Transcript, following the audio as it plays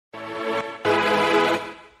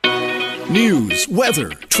News,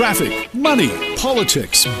 weather, traffic, money,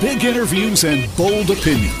 politics, big interviews, and bold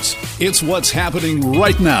opinions. It's what's happening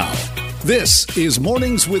right now. This is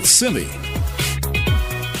Mornings with Simi.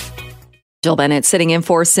 Jill Bennett sitting in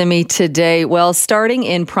for Simi today. Well, starting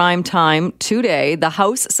in prime time today, the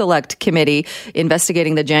House Select Committee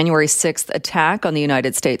investigating the January 6th attack on the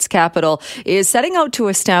United States Capitol is setting out to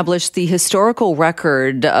establish the historical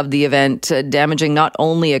record of the event, damaging not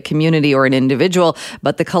only a community or an individual,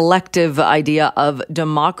 but the collective idea of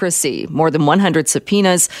democracy. More than 100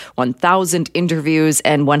 subpoenas, 1,000 interviews,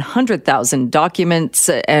 and 100,000 documents.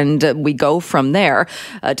 And we go from there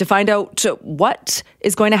to find out what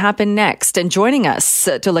is going to happen next. And joining us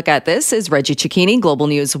to look at this is Reggie Cecchini, Global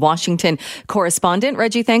News Washington correspondent.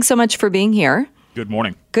 Reggie, thanks so much for being here. Good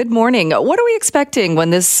morning. Good morning. What are we expecting when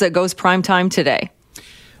this goes prime time today?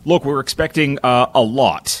 Look, we're expecting a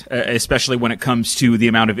lot, especially when it comes to the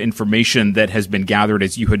amount of information that has been gathered,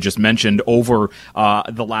 as you had just mentioned, over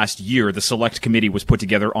the last year. The Select Committee was put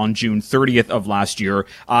together on June 30th of last year,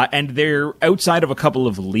 and there, outside of a couple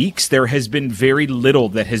of leaks, there has been very little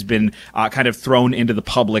that has been kind of thrown into the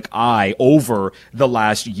public eye over the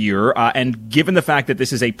last year. And given the fact that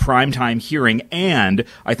this is a primetime hearing, and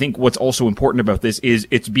I think what's also important about this is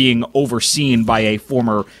it's being overseen by a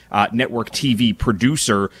former network TV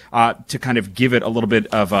producer, to kind of give it a little bit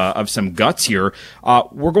of some guts here,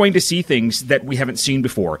 we're going to see things that we haven't seen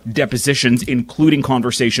before. Depositions, including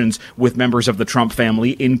conversations with members of the Trump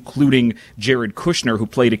family, including Jared Kushner, who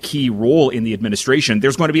played a key role in the administration.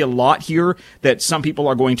 There's going to be a lot here that some people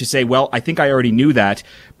are going to say, well, I think I already knew that.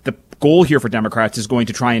 The goal here for Democrats is going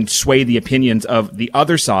to try and sway the opinions of the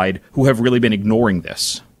other side who have really been ignoring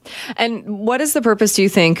this. And what is the purpose, do you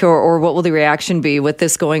think, or what will the reaction be with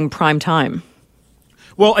this going prime time?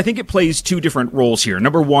 Well, I think it plays two different roles here.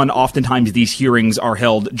 Number one, oftentimes these hearings are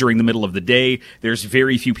held during the middle of the day. There's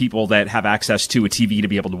very few people that have access to a TV to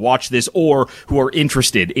be able to watch this, or who are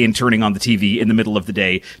interested in turning on the TV in the middle of the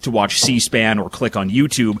day to watch C-SPAN or click on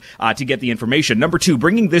YouTube to get the information. Number two,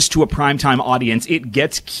 bringing this to a primetime audience, it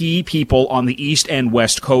gets key people on the East and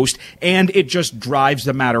West Coast, and it just drives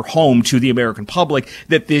the matter home to the American public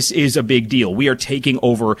that this is a big deal. We are taking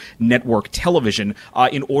over network television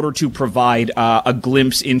in order to provide a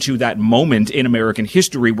glimpse into that moment in American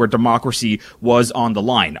history where democracy was on the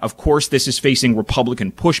line. Of course, this is facing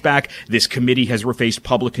Republican pushback. This committee has faced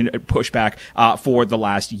Republican pushback for the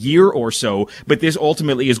last year or so, but this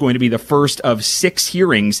ultimately is going to be the first of 6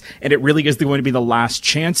 hearings, and it really is going to be the last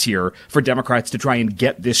chance here for Democrats to try and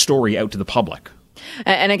get this story out to the public.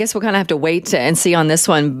 And I guess we'll kind of have to wait and see on this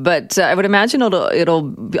one. But I would imagine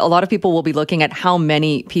it'll a lot of people will be looking at how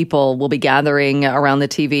many people will be gathering around the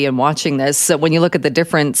TV and watching this. So when you look at the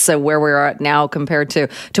difference where we're at now compared to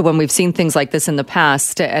when we've seen things like this in the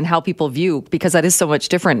past, and how people view, because that is so much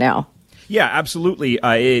different now. Yeah, absolutely.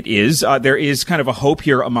 It is. There is kind of a hope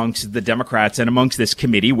here amongst the Democrats and amongst this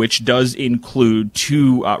committee, which does include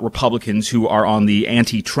 2 Republicans who are on the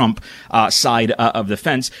anti-Trump side of the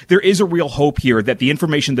fence. There is a real hope here that the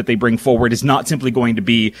information that they bring forward is not simply going to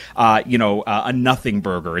be, a nothing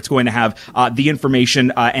burger. It's going to have the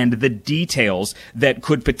information and the details that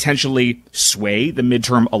could potentially sway the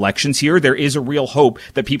midterm elections here. There is a real hope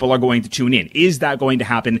that people are going to tune in. Is that going to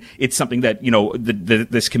happen? It's something that,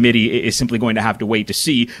 this committee is simply going to have to wait to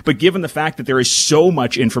see. But given the fact that there is so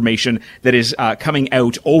much information that is coming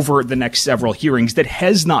out over the next several hearings that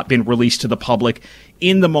has not been released to the public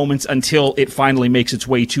in the moments until it finally makes its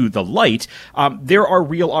way to the light, there are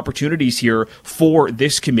real opportunities here for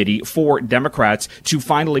this committee, for Democrats, to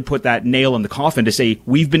finally put that nail in the coffin to say,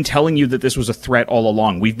 we've been telling you that this was a threat all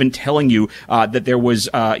along. We've been telling you that there was,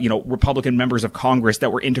 Republican members of Congress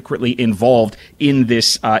that were intricately involved in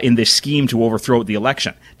this scheme to overthrow the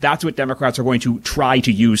election. That's what Democrats are going to try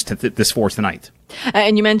to use this for tonight.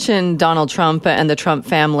 And you mentioned Donald Trump and the Trump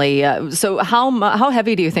family. So how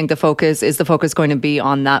heavy do you think the focus going to be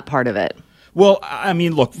on that part of it? Well, I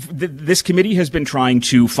mean, look, this committee has been trying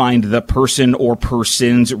to find the person or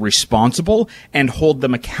persons responsible and hold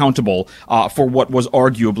them accountable for what was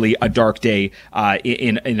arguably a dark day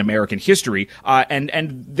in American history.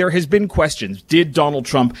 And there has been questions. Did Donald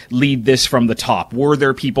Trump lead this from the top? Were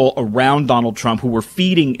there people around Donald Trump who were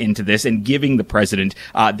feeding into this and giving the president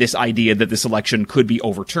this idea that this election could be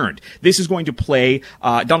overturned? This is going to play,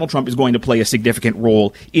 Donald Trump is going to play a significant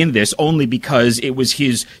role in this, only because it was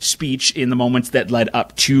his speech in the moments that led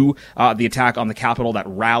up to the attack on the Capitol, that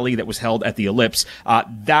rally that was held at the Ellipse.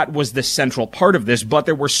 That was the central part of this, but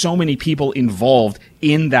there were so many people involved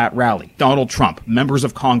in that rally. Donald Trump, members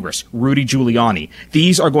of Congress, Rudy Giuliani.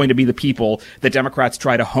 These are going to be the people that Democrats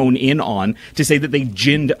try to hone in on to say that they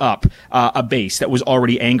ginned up a base that was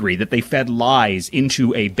already angry, that they fed lies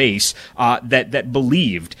into a base that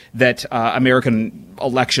believed that American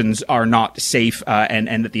elections are not safe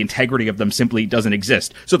and that the integrity of them simply doesn't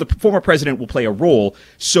exist. So the former president will play a role.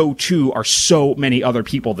 So too are so many other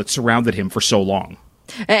people that surrounded him for so long.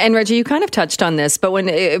 And Reggie, you kind of touched on this, but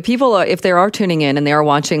when people, if they are tuning in and they are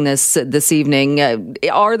watching this evening,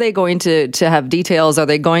 are they going to have details? Are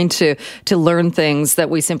they going to learn things that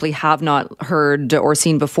we simply have not heard or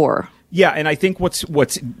seen before? Yeah, and I think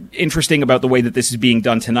what's interesting about the way that this is being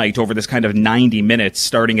done tonight over this kind of 90 minutes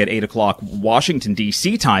starting at 8 o'clock Washington,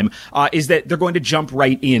 D.C. time, is that they're going to jump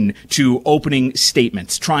right in to opening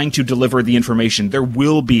statements, trying to deliver the information. There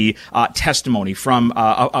will be testimony from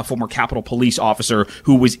a former Capitol Police officer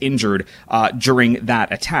who was injured during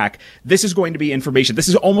that attack. This is going to be information. This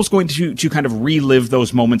is almost going to kind of relive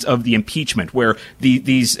those moments of the impeachment where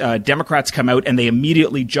these Democrats come out and they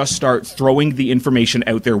immediately just start throwing the information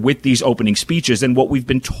out there with these opening speeches. And what we've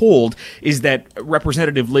been told is that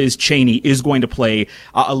Representative Liz Cheney is going to play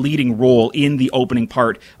a leading role in the opening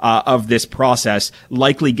part of this process,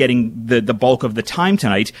 likely getting the bulk of the time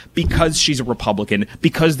tonight because she's a Republican,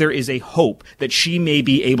 because there is a hope that she may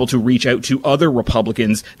be able to reach out to other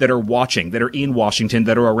Republicans that are watching, that are in Washington,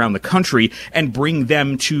 that are around the country, and bring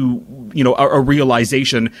them to, a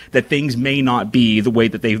realization that things may not be the way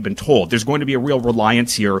that they've been told. There's going to be a real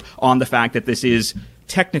reliance here on the fact that this is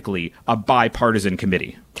technically a bipartisan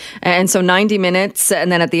committee. And so 90 minutes, and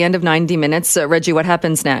then at the end of 90 minutes, Reggie, what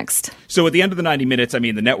happens next? So at the end of the 90 minutes, the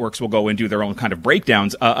networks will go and do their own kind of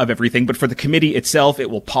breakdowns of everything. But for the committee itself, it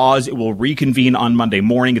will pause. It will reconvene on Monday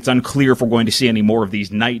morning. It's unclear if we're going to see any more of these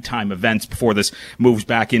nighttime events before this moves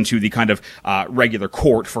back into the kind of regular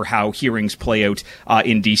court for how hearings play out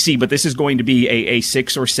in D.C. But this is going to be a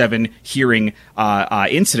 6 or 7 hearing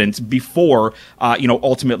incidents before,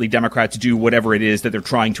 ultimately Democrats do whatever it is that they're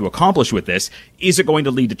trying to accomplish with this. Is it going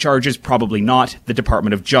to lead to charges? Probably not. The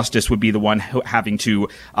Department of Justice would be the one having to,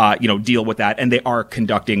 deal with that. And they are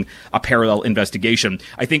conducting a parallel investigation.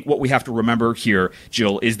 I think what we have to remember here,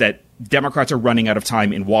 Jill, is that Democrats are running out of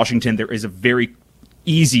time in Washington. There is a very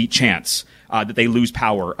easy chance that they lose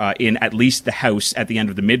power in at least the House at the end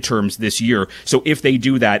of the midterms this year. So if they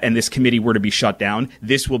do that and this committee were to be shut down,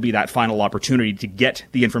 this will be that final opportunity to get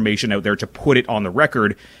the information out there, to put it on the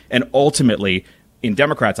record, and ultimately, in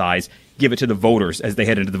Democrats' eyes, give it to the voters as they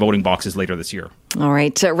head into the voting boxes later this year. All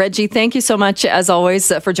right. Reggie, thank you so much, as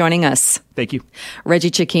always, for joining us. Thank you.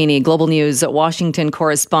 Reggie Cecchini, Global News Washington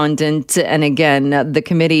correspondent. And again, the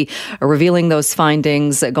committee revealing those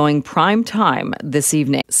findings going prime time this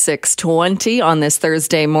evening. 6:20 on this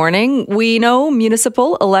Thursday morning. We know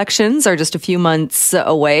municipal elections are just a few months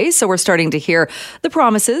away, so we're starting to hear the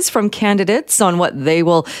promises from candidates on what they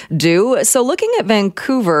will do. So looking at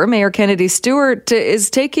Vancouver, Mayor Kennedy Stewart is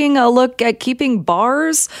taking a look at keeping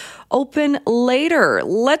bars open later.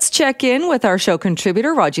 Let's check in with our show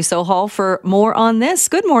contributor, Raji Sohal, for more on this.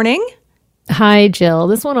 Good morning. Hi, Jill.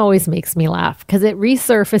 This one always makes me laugh because it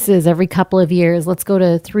resurfaces every couple of years. Let's go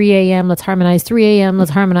to 3 a.m. Let's harmonize 3 a.m.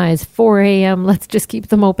 Let's harmonize 4 a.m. Let's just keep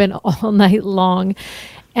them open all night long.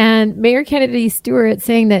 And Mayor Kennedy Stewart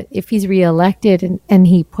saying that if he's reelected and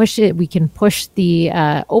we can push the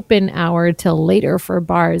open hour till later for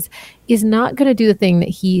bars, is not going to do the thing that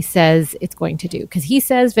he says it's going to do. Because he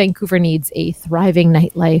says Vancouver needs a thriving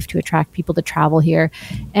nightlife to attract people to travel here.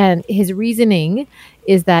 And his reasoning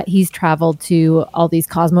is that he's traveled to all these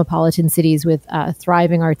cosmopolitan cities with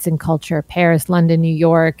thriving arts and culture, Paris, London, New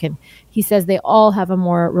York, and he says they all have a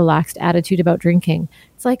more relaxed attitude about drinking.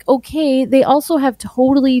 It's like, okay, they also have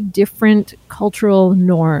totally different cultural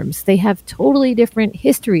norms. They have totally different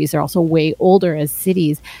histories. They're also way older as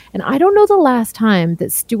cities. And I don't know the last time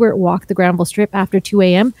that Stewart walked the Granville Strip after 2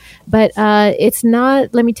 a.m., but it's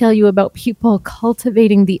not, let me tell you, about people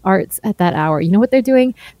cultivating the arts at that hour. You know what they're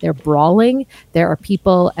doing? They're brawling. There are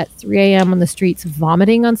people at 3 a.m. on the streets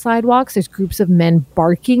vomiting on sidewalks. There's groups of men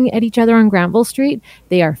barking at each other on Granville Street.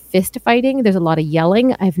 They are fist fighting. There's a lot of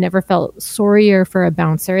yelling. I've never felt sorrier for a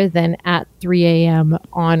bouncer than at 3 a.m.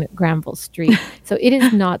 on Granville Street. So it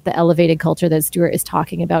is not the elevated culture that Stewart is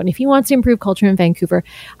talking about. And if he wants to improve culture in Vancouver,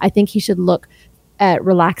 I think he should look at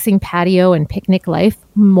relaxing patio and picnic life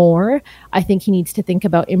more. I think he needs to think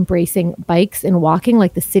about embracing bikes and walking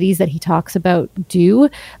like the cities that he talks about do.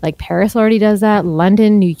 Like Paris already does that.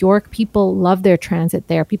 London, New York, people love their transit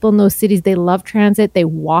there. People in those cities, they love transit. They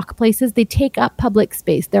walk places. They take up public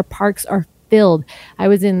space. Their parks are filled. I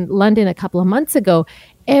was in London a couple of months ago.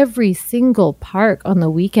 Every single park on the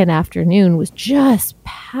weekend afternoon was just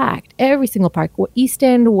packed. Every single park, East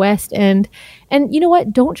End, West End. And you know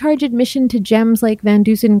what? Don't charge admission to gems like Van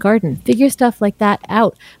Dusen Garden. Figure stuff like that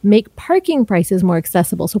out. Make parking prices more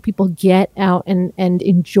accessible so people get out and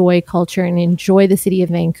enjoy culture and enjoy the city of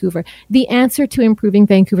Vancouver. The answer to improving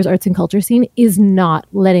Vancouver's arts and culture scene is not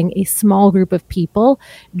letting a small group of people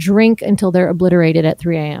drink until they're obliterated at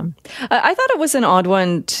 3 a.m. I thought it was an odd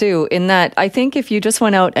one, too, in that I think if you just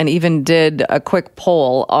went out and even did a quick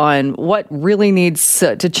poll on what really needs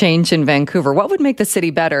to change in Vancouver, what would make the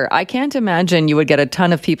city better, I can't imagine you would get a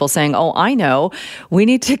ton of people saying, oh, I know, we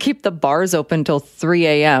need to keep the bars open till 3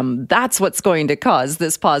 a.m. That's what's going to cause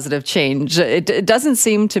this positive change. It doesn't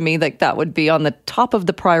seem to me like that would be on the top of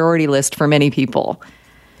the priority list for many people.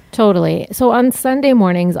 Totally. So on Sunday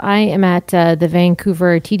mornings, I am at the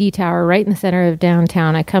Vancouver TD Tower right in the center of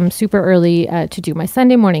downtown. I come super early to do my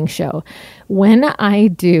Sunday morning show. When I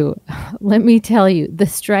do, let me tell you, the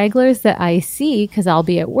stragglers that I see, because I'll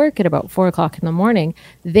be at work at about 4 o'clock in the morning,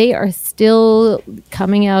 they are still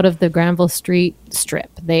coming out of the Granville Street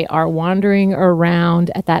strip. They are wandering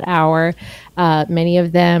around at that hour, many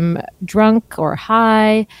of them drunk or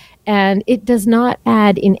high. And it does not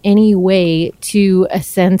add in any way to a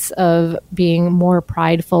sense of being more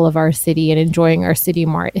prideful of our city and enjoying our city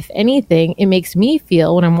more. If anything, it makes me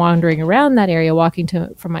feel, when I'm wandering around that area, walking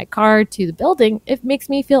from my car to the building, it makes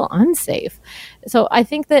me feel unsafe. So I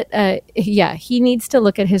think that, he needs to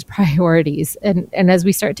look at his priorities. And as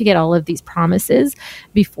we start to get all of these promises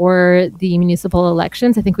before the municipal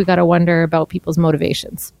elections, I think we got to wonder about people's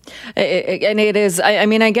motivations. And it is, I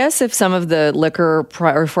mean, I guess if some of the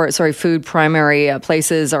food primary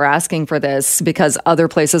places are asking for this because other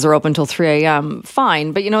places are open till 3 a.m.,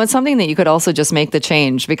 fine. But, it's something that you could also just make the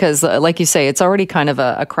change because, like you say, it's already kind of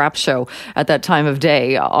a crap show at that time of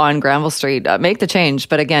day on Granville Street. Make the change.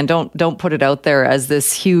 But again, don't put it out there as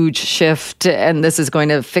this huge shift and this is going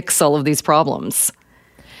to fix all of these problems.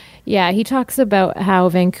 Yeah, he talks about how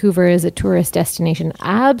Vancouver is a tourist destination.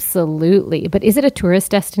 Absolutely. But is it a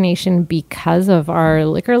tourist destination because of our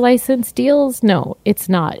liquor license deals? No, it's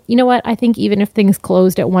not. You know what? I think even if things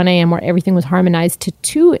closed at 1 a.m. or everything was harmonized to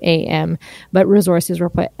 2 a.m., but resources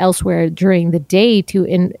were put elsewhere during the day to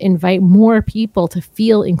invite more people to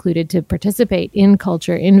feel included, to participate in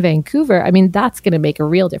culture in Vancouver, I mean, that's going to make a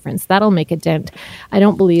real difference. That'll make a dent. I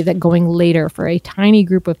don't believe that going later for a tiny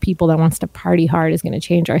group of people that wants to party hard is going to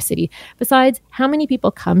change our city. Besides, how many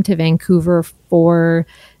people come to Vancouver for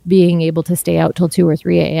being able to stay out till 2 or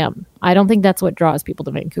 3 a.m.? I don't think that's what draws people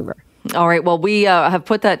to Vancouver. All right. Well, we have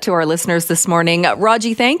put that to our listeners this morning.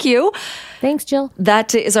 Raji, thank you. Thanks, Jill.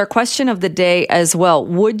 That is our question of the day as well.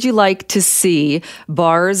 Would you like to see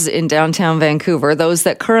bars in downtown Vancouver, those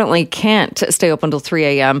that currently can't stay open till 3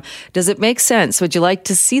 a.m., does it make sense? Would you like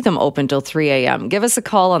to see them open till 3 a.m.? Give us a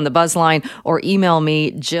call on the buzz line or email me,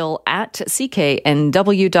 Jill@cknw.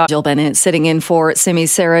 Jill Bennett sitting in for Simi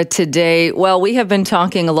Sarah today. Well, we have been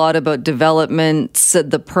talking a lot about developments,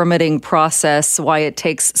 the permitting process, why it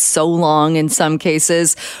takes so long in some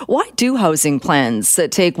cases. Why do housing plans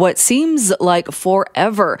take what seems like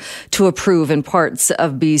forever to approve in parts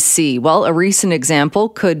of BC? Well, a recent example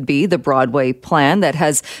could be the Broadway plan that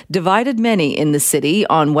has divided many in the city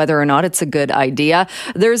on whether or not it's a good idea.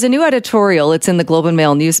 There's a new editorial, it's in the Globe and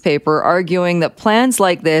Mail newspaper, arguing that plans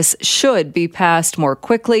like this should be passed more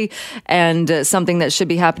quickly and something that should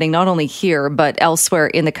be happening not only here, but elsewhere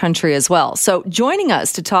in the country as well. So joining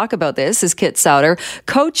us to talk about this is Kit Souter,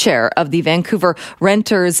 co-chair of the Vancouver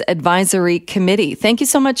Renters Advisory Committee. Thank you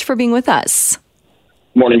so much for being with us.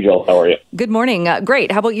 Morning, Jill. How are you? Good morning.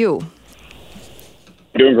 Great. How about you?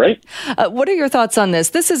 Doing great. What are your thoughts on this?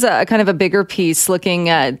 This is a kind of a bigger piece looking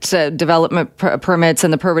at development permits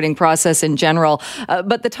and the permitting process in general.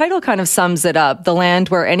 But the title kind of sums it up. The land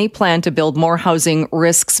where any plan to build more housing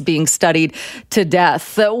risks being studied to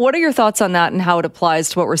death. What are your thoughts on that and how it applies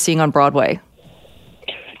to what we're seeing on Broadway?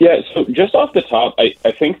 Yeah, so just off the top, I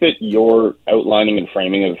think that your outlining and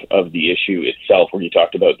framing of the issue itself, where you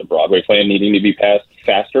talked about the Broadway plan needing to be passed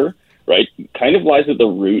faster, right, kind of lies at the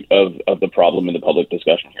root of the problem in the public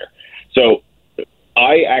discussion here. So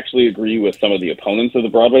I actually agree with some of the opponents of the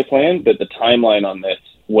Broadway plan that the timeline on this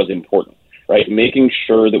was important, right? Making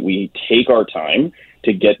sure that we take our time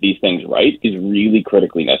to get these things right is really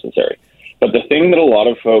critically necessary. But the thing that a lot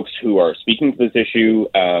of folks who are speaking to this issue,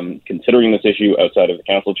 considering this issue outside of the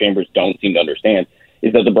council chambers, don't seem to understand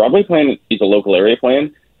is that the Broadway plan is a local area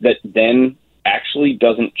plan that then actually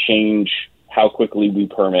doesn't change how quickly we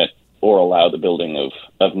permit or allow the building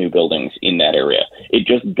of new buildings in that area. It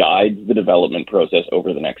just guides the development process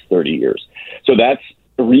over the next 30 years. So that's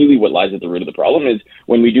really what lies at the root of the problem is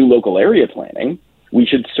when we do local area planning, we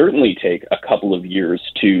should certainly take a couple of years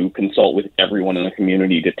to consult with everyone in the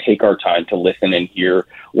community, to take our time to listen and hear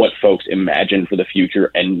what folks imagine for the future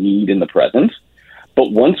and need in the present.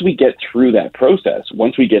 But once we get through that process,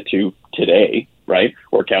 once we get to today, right,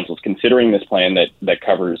 where council's considering this plan that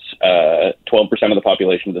covers 12% of the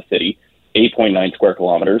population of the city, 8.9 square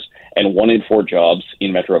kilometers, and 1 in 4 jobs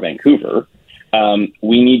in Metro Vancouver,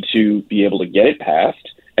 we need to be able to get it passed.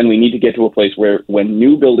 And we need to get to a place where when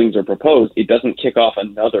new buildings are proposed, it doesn't kick off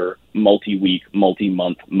another multi-week,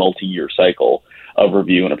 multi-month, multi-year cycle of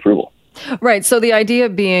review and approval. Right. So the idea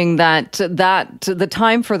being that the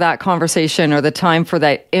time for that conversation or the time for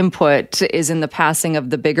that input is in the passing of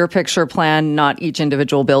the bigger picture plan, not each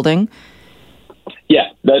individual building? Yeah,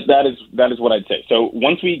 that is what I'd say. So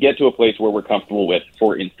once we get to a place where we're comfortable with,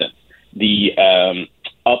 for instance, the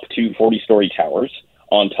up to 40-story towers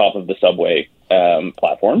on top of the subway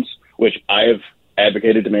platforms, which I have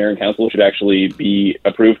advocated to mayor and council should actually be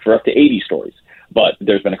approved for up to 80 stories. But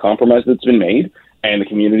there's been a compromise that's been made, and the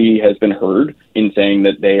community has been heard in saying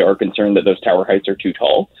that they are concerned that those tower heights are too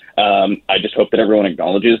tall. I just hope that everyone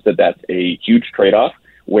acknowledges that that's a huge trade-off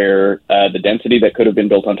where the density that could have been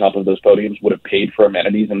built on top of those podiums would have paid for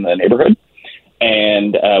amenities in the neighborhood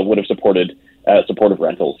and would have supported supportive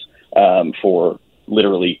rentals for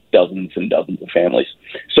literally dozens and dozens of families.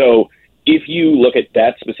 So if you look at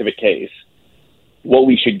that specific case, what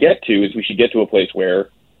we should get to is we should get to a place where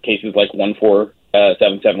cases like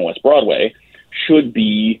 1477 West Broadway should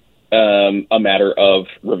be a matter of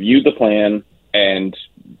review the plan and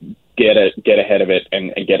get ahead of it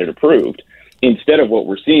and get it approved, instead of what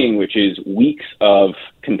we're seeing, which is weeks of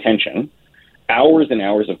contention, hours and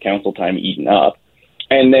hours of council time eaten up,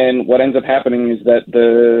 and then what ends up happening is that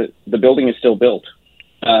the building is still built,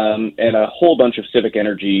 and a whole bunch of civic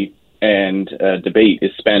energy and debate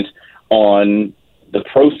is spent on the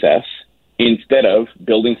process instead of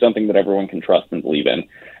building something that everyone can trust and believe in,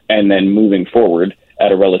 and then moving forward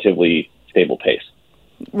at a relatively stable pace.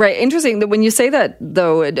 Right. Interesting that when you say that,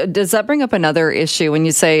 though, does that bring up another issue when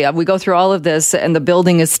you say we go through all of this and the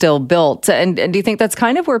building is still built? And do you think that's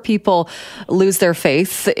kind of where people lose their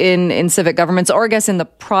faith in civic governments, or I guess in the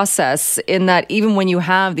process, in that even when you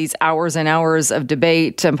have these hours and hours of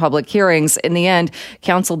debate and public hearings, in the end,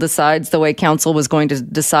 council decides the way council was going to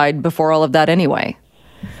decide before all of that anyway?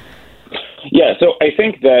 Yeah, so I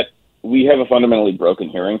think that we have a fundamentally broken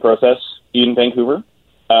hearing process in Vancouver.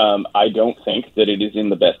 I don't think that it is in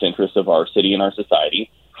the best interest of our city and our society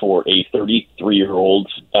for a 33-year-old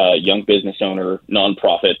young business owner,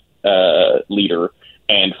 nonprofit leader,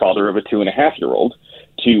 and father of a 2.5-year-old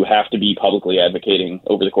to have to be publicly advocating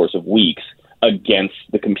over the course of weeks against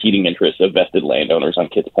the competing interests of vested landowners on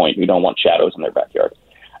Kits Point who don't want shadows in their backyard.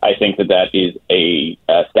 I think that is a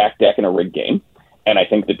stacked deck and a rigged game. And I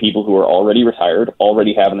think that people who are already retired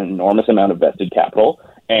already have an enormous amount of vested capital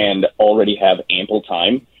and already have ample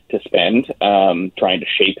time to spend trying to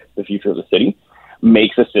shape the future of the city,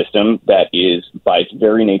 makes a system that is by its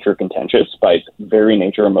very nature contentious, by its very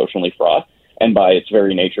nature emotionally fraught, and by its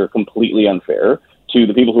very nature completely unfair to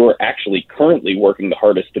the people who are actually currently working the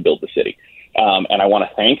hardest to build the city. And I want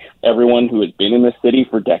to thank everyone who has been in this city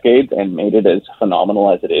for decades and made it as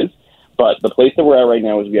phenomenal as it is. But the place that we're at right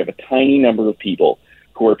now is we have a tiny number of people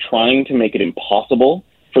who are trying to make it impossible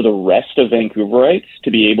for the rest of Vancouverites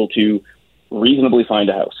to be able to reasonably find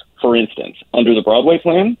a house. For instance, under the Broadway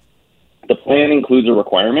plan, the plan includes a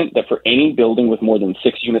requirement that for any building with more than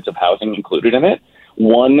 6 units of housing included in it,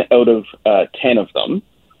 1 out of 10 of them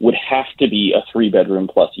would have to be a 3-bedroom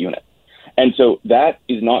plus unit. And so that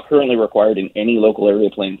is not currently required in any local area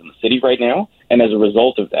plans in the city right now. And as a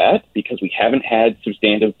result of that, because we haven't had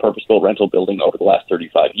substantive purposeful rental building over the last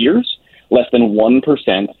 35 years, less than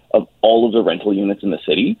 1% of all of the rental units in the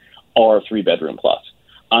city are 3-bedroom plus.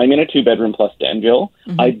 I'm in a 2-bedroom plus den, Jill.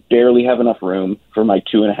 Mm-hmm. I barely have enough room for my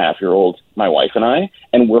 2.5-year-old, my wife and I,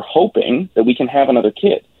 and we're hoping that we can have another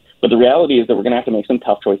kid. But the reality is that we're going to have to make some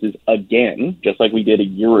tough choices again, just like we did a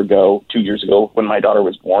year ago, 2 years ago when my daughter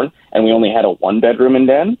was born, and we only had a 1-bedroom in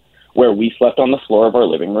den where we slept on the floor of our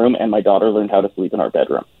living room and my daughter learned how to sleep in our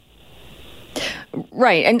bedroom.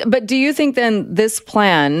 Right. But do you think then this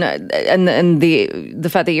plan and the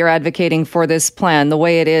fact that you're advocating for this plan the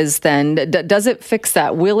way it is then, does it fix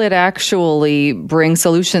that? Will it actually bring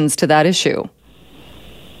solutions to that issue?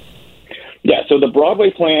 Yeah, so the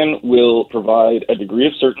Broadway plan will provide a degree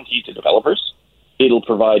of certainty to developers. It'll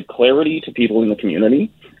provide clarity to people in the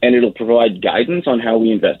community, and it'll provide guidance on how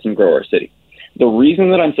we invest and grow our city. The reason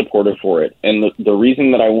that I'm supportive for it and the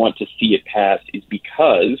reason that I want to see it passed is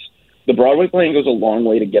because the Broadway plan goes a long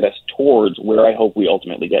way to get us towards where I hope we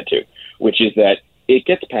ultimately get to, which is that it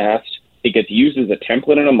gets passed, it gets used as a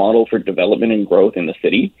template and a model for development and growth in the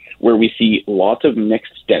city, where we see lots of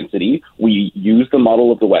mixed density. We use the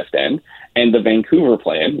model of the West End, and the Vancouver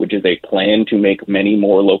plan, which is a plan to make many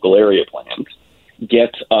more local area plans,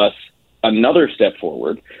 gets us another step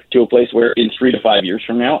forward to a place where in 3 to 5 years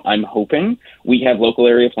from now, I'm hoping we have local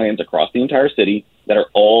area plans across the entire city that are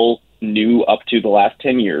all new up to the last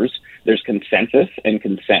 10 years. There's consensus and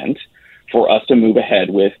consent for us to move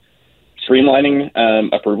ahead with streamlining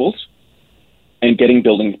approvals and getting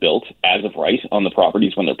buildings built as of right on the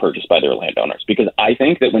properties when they're purchased by their landowners. Because I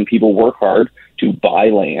think that when people work hard to buy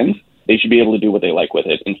land, they should be able to do what they like with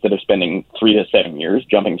it instead of spending 3 to 7 years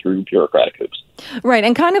jumping through bureaucratic hoops. Right.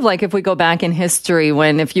 And kind of like if we go back in history,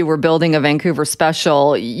 when if you were building a Vancouver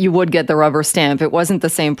special, you would get the rubber stamp. It wasn't the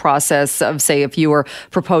same process of, say, if you were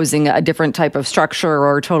proposing a different type of structure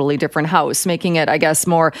or a totally different house, making it, I guess,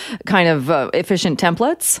 more kind of efficient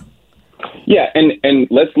templates. Yeah, and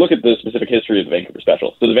let's look at the specific history of the Vancouver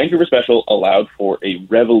Special. So the Vancouver Special allowed for a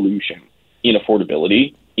revolution in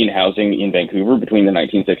affordability in housing in Vancouver between the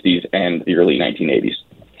 1960s and the early 1980s.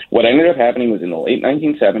 What ended up happening was in the late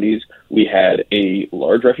 1970s, we had a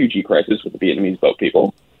large refugee crisis with the Vietnamese boat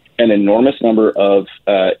people, an enormous number of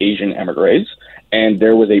Asian emigres, and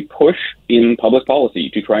there was a push in public policy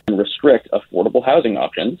to try and restrict affordable housing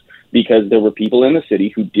options because there were people in the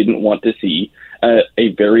city who didn't want to see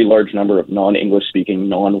a very large number of non-English speaking,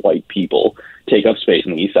 non-white people take up space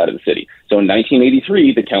in the east side of the city. So in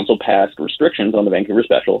 1983, the council passed restrictions on the Vancouver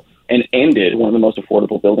Special and ended one of the most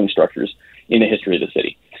affordable building structures in the history of the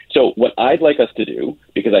city. So what I'd like us to do,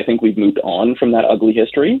 because I think we've moved on from that ugly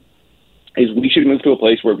history, is we should move to a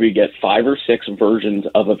place where we get 5 or 6 versions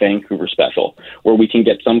of a Vancouver Special, where we can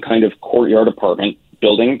get some kind of courtyard apartment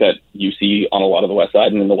building that you see on a lot of the West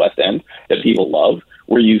Side and in the West End that people love,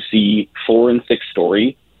 where you see 4- and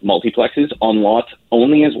 6-story multiplexes on lots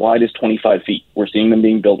only as wide as 25 feet. We're seeing them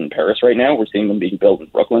being built in Paris right now. We're seeing them being built in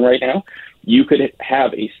Brooklyn right now. You could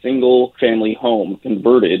have a single family home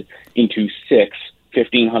converted into 6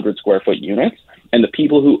 1,500 square foot units, and the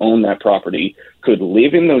people who own that property could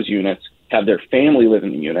live in those units, have their family live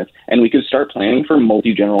in the units, and we could start planning for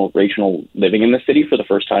multi-generational living in the city for the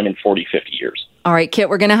first time in 40, 50 years. All right, Kit,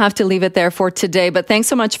 we're going to have to leave it there for today, but thanks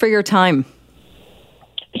so much for your time.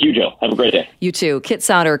 Thank you, Jill. Have a great day. You too. Kit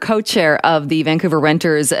Souder, co-chair of the Vancouver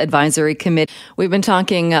Renters Advisory Committee. We've been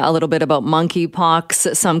talking a little bit about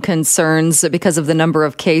monkeypox, some concerns because of the number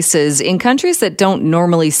of cases in countries that don't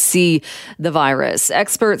normally see the virus.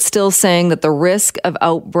 Experts still saying that the risk of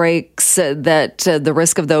outbreaks, the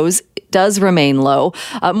risk of those does remain low.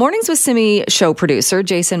 Mornings with Simi show producer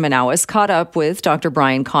Jason Manawis caught up with Dr.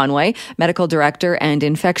 Brian Conway, medical director and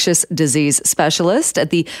infectious disease specialist at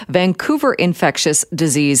the Vancouver Infectious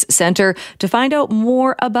Disease Center, to find out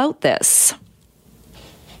more about this.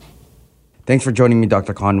 Thanks for joining me,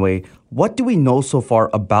 Dr. Conway. What do we know so far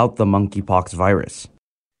about the monkeypox virus?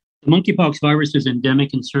 The monkeypox virus is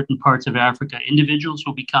endemic in certain parts of Africa. Individuals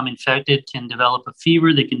who become infected can develop a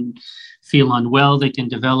fever, they can feel unwell, they can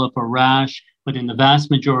develop a rash, but in the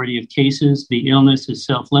vast majority of cases, the illness is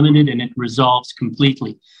self-limited and it resolves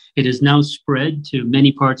completely. It has now spread to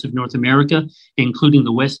many parts of North America, including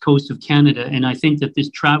the west coast of Canada, and I think that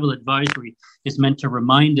this travel advisory is meant to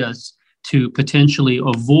remind us to potentially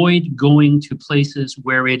avoid going to places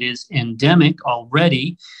where it is endemic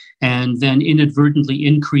already, and then inadvertently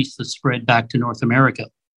increase the spread back to North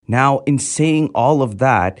America. Now, in saying all of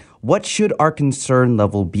that, what should our concern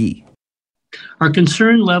level be? Our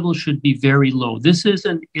concern level should be very low. This is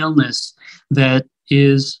an illness that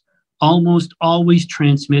is almost always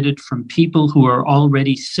transmitted from people who are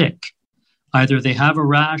already sick. Either they have a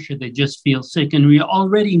rash or they just feel sick. And we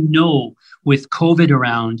already know with COVID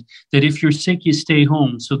around that if you're sick, you stay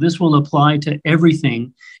home. So this will apply to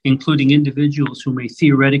everything, including individuals who may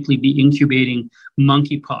theoretically be incubating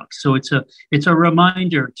monkeypox. So it's a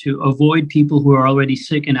reminder to avoid people who are already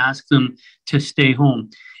sick and ask them to stay home.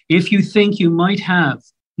 If you think you might have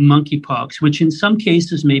monkeypox, which in some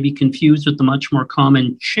cases may be confused with the much more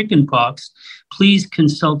common chickenpox, please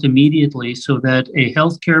consult immediately so that a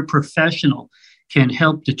healthcare professional can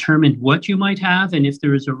help determine what you might have. And if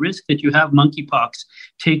there is a risk that you have monkeypox,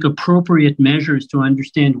 take appropriate measures to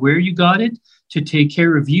understand where you got it, to take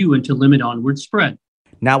care of you and to limit onward spread.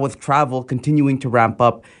 Now, with travel continuing to ramp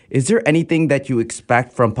up, is there anything that you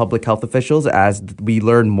expect from public health officials as we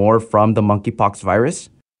learn more from the monkeypox virus?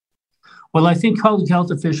 Well, I think public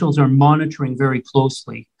health officials are monitoring very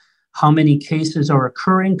closely how many cases are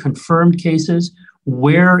occurring, confirmed cases,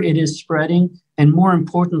 where it is spreading, and more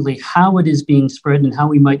importantly, how it is being spread and how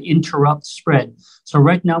we might interrupt spread. So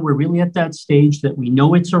right now, we're really at that stage that we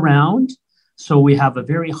know it's around. So we have a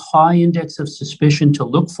very high index of suspicion to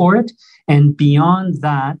look for it. And beyond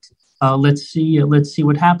that, let's see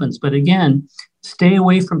what happens. But again, stay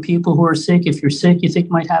away from people who are sick. If you're sick, you think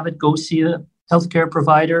might have it, go see a healthcare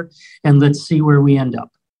provider, and let's see where we end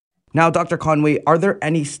up. Now, Dr. Conway, are there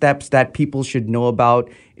any steps that people should know about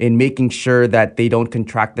in making sure that they don't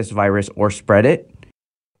contract this virus or spread it?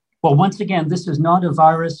 Well, once again, this is not a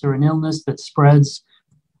virus or an illness that spreads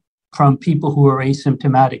from people who are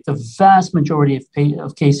asymptomatic. The vast majority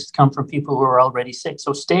of cases come from people who are already sick.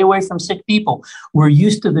 So stay away from sick people. We're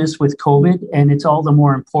used to this with COVID, and it's all the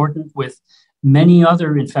more important with many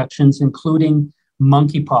other infections, including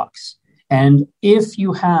monkeypox. And if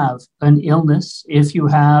you have an illness, if you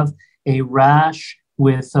have a rash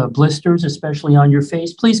with blisters, especially on your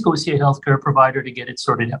face, please go see a healthcare provider to get it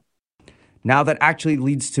sorted out. Now that actually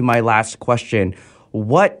leads to my last question.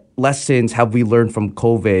 What lessons have we learned from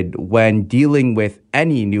COVID when dealing with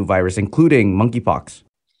any new virus, including monkeypox?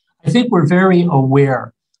 I think we're very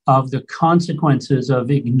aware of the consequences of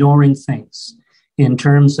ignoring things in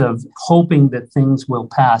terms of hoping that things will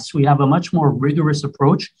pass. We have a much more rigorous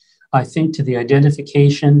approach, I think, to the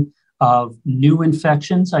identification of new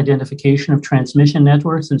infections, identification of transmission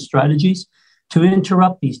networks and strategies to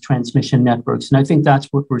interrupt these transmission networks. And I think that's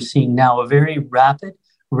what we're seeing now, a very rapid,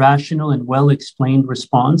 rational, and well-explained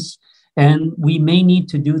response. And we may need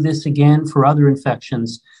to do this again for other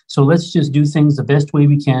infections. So let's just do things the best way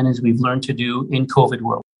we can, as we've learned to do in COVID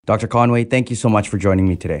world. Dr. Conway, thank you so much for joining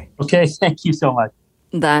me today. Okay, thank you so much.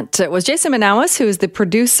 That was Jason Manawis, who is the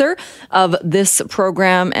producer of this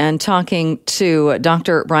program, and talking to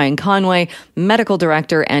Dr. Brian Conway, medical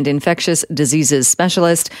director and infectious diseases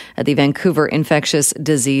specialist at the Vancouver Infectious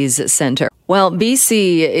Disease Centre. Well,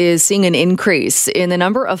 BC is seeing an increase in the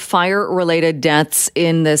number of fire-related deaths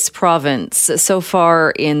in this province. So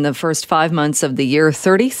far, in the first 5 months of the year,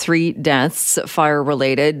 33 deaths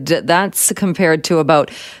fire-related. That's compared to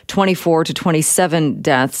about 24 to 27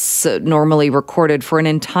 deaths normally recorded for an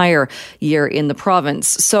entire year in the province.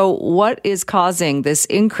 So what is causing this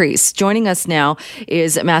increase? Joining us now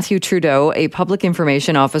is Matthew Trudeau, a public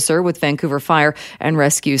information officer with Vancouver Fire and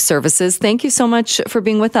Rescue Services. Thank you so much for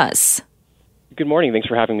being with us. Good morning. Thanks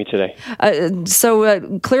for having me today.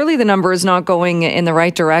 So clearly the number is not going in the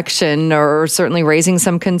right direction, or certainly raising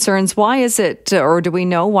some concerns. Why is it, or do we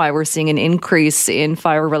know why we're seeing an increase in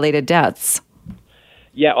fire-related deaths?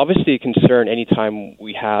 Yeah, obviously a concern anytime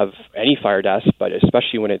we have any fire deaths, but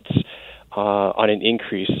especially when it's on an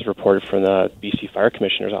increase reported from the BC Fire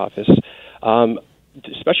Commissioner's Office.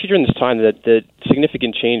 Especially during this time, that the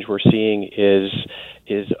significant change we're seeing is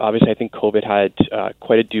obviously, I think COVID had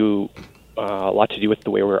a lot to do with the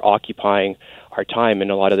way we're occupying our time and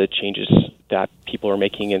a lot of the changes that people are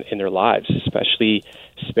making in their lives, especially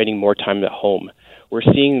spending more time at home. We're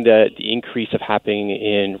seeing the increase of happening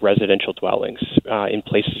in residential dwellings, in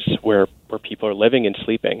places where people are living and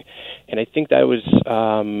sleeping. And I think that was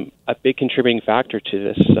a big contributing factor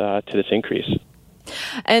to this increase.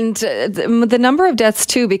 And the number of deaths,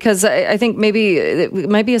 too, because I think maybe it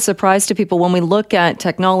might be a surprise to people when we look at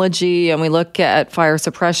technology and we look at fire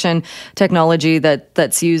suppression technology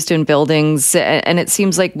that's used in buildings, and it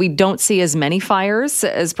seems like we don't see as many fires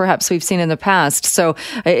as perhaps we've seen in the past. So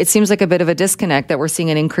it seems like a bit of a disconnect that we're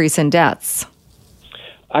seeing an increase in deaths.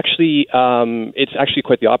 Actually, it's actually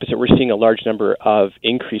quite the opposite. We're seeing a large number of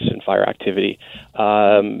increase in fire activity.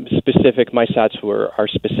 My stats are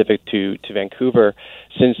specific to Vancouver.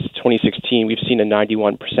 Since 2016, we've seen a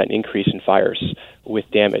 91% increase in fires with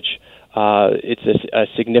damage. It's a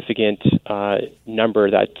significant number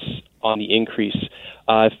that's on the increase.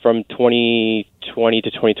 From 2020 to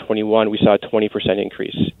 2021, we saw a 20%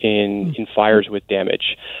 increase in fires with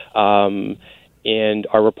damage. And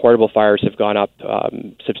our reportable fires have gone up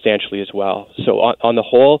substantially as well. So on the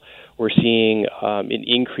whole, we're seeing an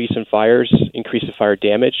increase in fires, increase in fire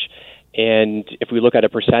damage. And if we look at a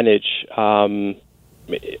percentage,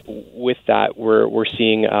 with that, we're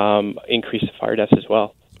seeing increase in fire deaths as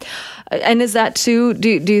well. And is that too, do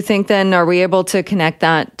you think then, are we able to connect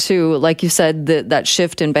that to, like you said, that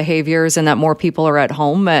shift in behaviors and that more people are at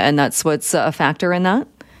home and that's what's a factor in that?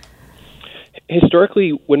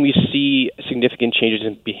 Historically, when we see significant changes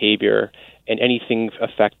in behavior and anything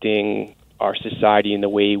affecting our society and the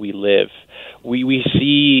way we live, we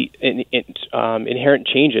see inherent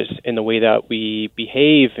changes in the way that we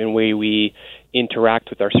behave and way we interact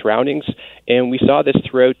with our surroundings. And we saw this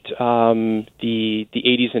throughout the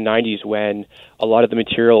 80s and 90s when a lot of the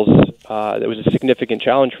materials that was a significant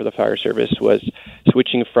challenge for the fire service was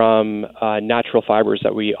switching from natural fibers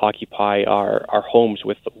that we occupy our homes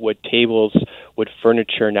with, wood tables, wood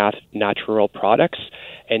furniture, natural products,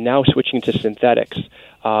 and now switching to synthetics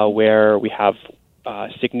where we have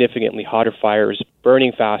significantly hotter fires,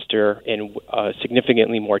 burning faster, and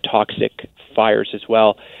significantly more toxic fires as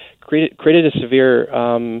well. Created a severe,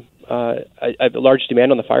 a large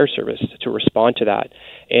demand on the fire service to respond to that.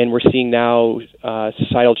 And we're seeing now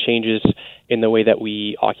societal changes in the way that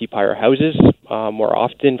we occupy our houses more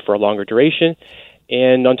often for a longer duration.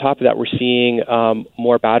 And on top of that, we're seeing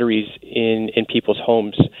more batteries in people's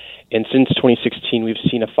homes. And since 2016, we've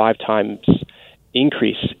seen a 5 times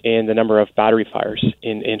increase in the number of battery fires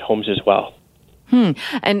in homes as well.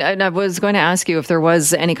 And I was going to ask you if there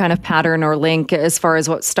was any kind of pattern or link as far as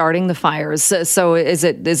what's starting the fires. So is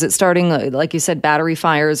it starting, like you said, battery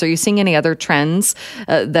fires? Are you seeing any other trends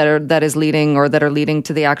that are leading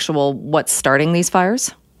to the actual what's starting these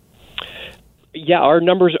fires? Yeah, our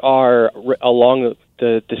numbers are along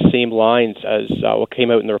the same lines as what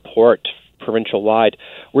came out in the report provincial-wide.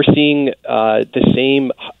 We're seeing the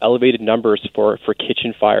same elevated numbers for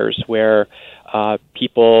kitchen fires where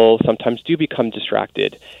people sometimes do become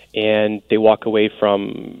distracted and they walk away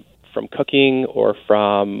from cooking or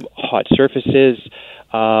from hot surfaces.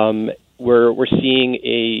 We're seeing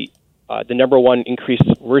the number one increase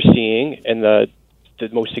we're seeing, and the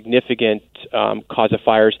most significant cause of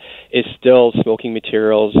fires is still smoking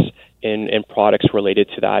materials and products related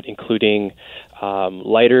to that, including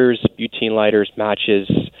lighters, butane lighters, matches,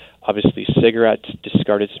 obviously cigarettes,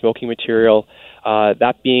 discarded smoking material,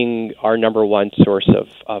 that being our number one source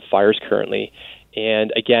of fires currently.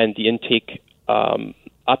 And again, the intake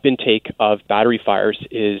of battery fires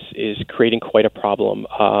is creating quite a problem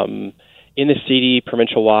in the city,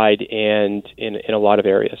 provincial-wide, and in a lot of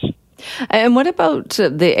areas. And what about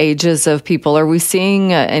the ages of people? Are we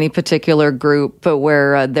seeing any particular group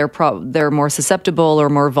where they're more susceptible or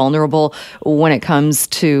more vulnerable when it comes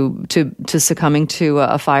to succumbing to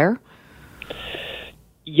a fire?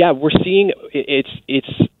 Yeah, we're seeing it's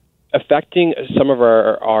affecting some of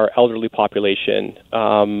our elderly population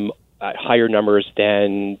at higher numbers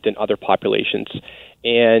than other populations,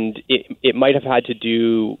 and it might have had to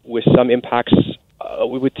do with some impacts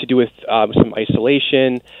with some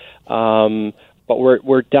isolation. But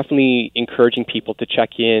we're definitely encouraging people to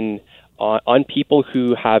check in on people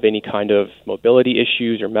who have any kind of mobility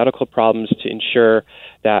issues or medical problems to ensure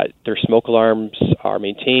that their smoke alarms are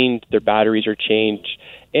maintained, their batteries are changed,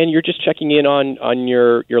 and you're just checking in on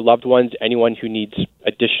your loved ones, anyone who needs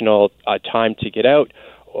additional time to get out,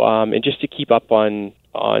 and just to keep up on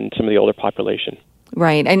some of the older population.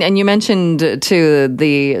 Right. And you mentioned too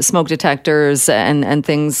the smoke detectors and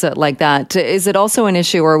things like that. Is it also an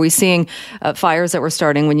issue, or are we seeing fires that we're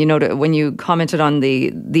starting when you commented on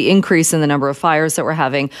the increase in the number of fires that we're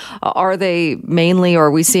having? Are they mainly, or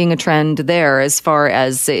are we seeing a trend there as far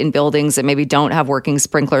as in buildings that maybe don't have working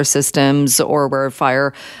sprinkler systems or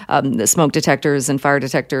where the smoke detectors and fire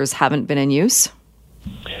detectors haven't been in use?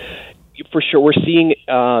 For sure. We're seeing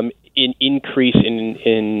an increase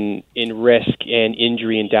in risk and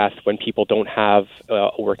injury and death when people don't have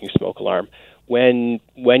a working smoke alarm. When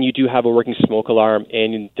you do have a working smoke alarm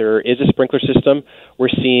and there is a sprinkler system, we're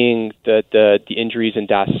seeing that the injuries and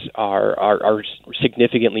deaths are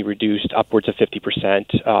significantly reduced, upwards of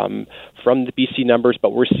 50% from the BC numbers.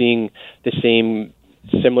 But we're seeing the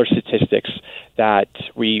similar statistics that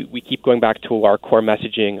we keep going back to our core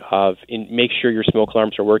messaging of make sure your smoke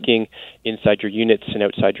alarms are working inside your units and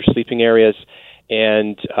outside your sleeping areas,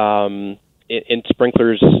 and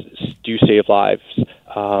sprinklers do save lives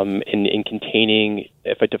in containing,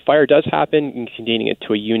 if a fire does happen, in containing it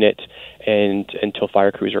to a unit and until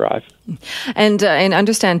fire crews arrive. And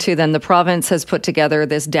understand too, then the province has put together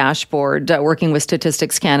this dashboard working with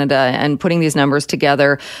Statistics Canada and putting these numbers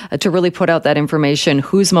together to really put out that information,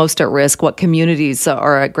 who's most at risk, what communities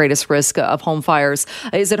are at greatest risk of home fires.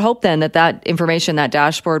 Is it hope then that information, that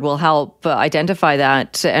dashboard will help identify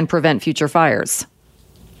that and prevent future fires?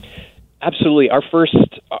 Absolutely. Our first,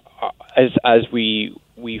 as we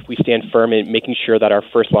we stand firm in making sure that our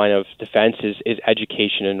first line of defense is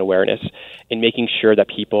education and awareness, and making sure that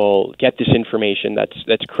people get this information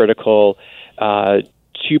that's critical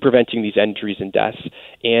to preventing these injuries and deaths,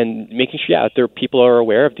 and making sure people are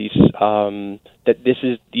aware of these that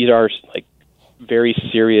these are like very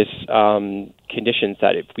serious conditions,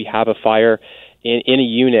 that if we have a fire in a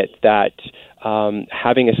unit, that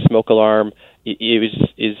having a smoke alarm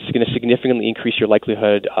is going to significantly increase your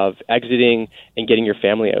likelihood of exiting and getting your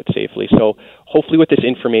family out safely. So hopefully with this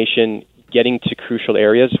information, getting to crucial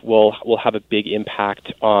areas will have a big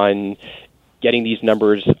impact on getting these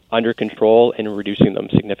numbers under control and reducing them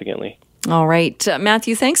significantly. All right.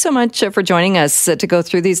 Matthew, thanks so much for joining us to go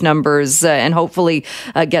through these numbers and hopefully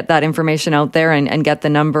get that information out there and get the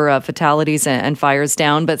number of fatalities and fires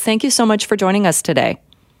down. But thank you so much for joining us today.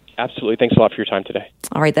 Absolutely. Thanks a lot for your time today.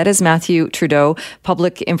 All right. That is Matthew Trudeau,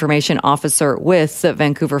 Public Information Officer with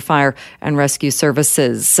Vancouver Fire and Rescue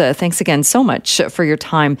Services. Thanks again so much for your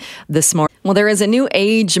time this morning. Well, there is a new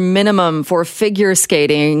age minimum for figure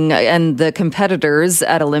skating and the competitors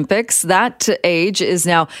at Olympics. That age is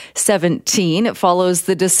now 17. It follows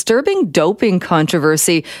the disturbing doping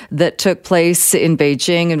controversy that took place in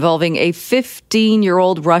Beijing involving a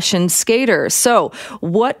 15-year-old Russian skater. So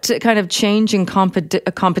what kind of change in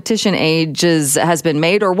competition ages has been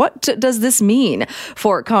made, or what does this mean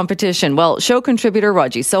for competition? Well, show contributor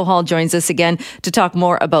Raji Sohal joins us again to talk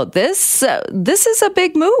more about this. This is a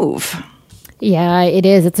big move. Yeah, it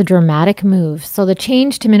is. It's a dramatic move. So the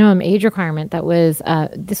change to minimum age requirement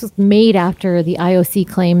this was made after the IOC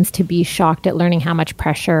claims to be shocked at learning how much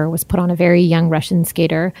pressure was put on a very young Russian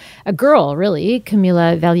skater, a girl, really,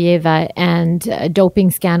 Kamila Valieva, and a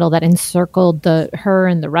doping scandal that encircled her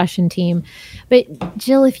and the Russian team. But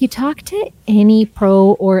Jill, if you talk to any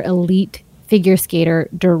pro or elite figure skater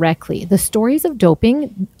directly, the stories of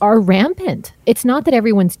doping are rampant. It's not that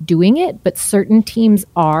everyone's doing it, but certain teams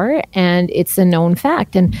are, and it's a known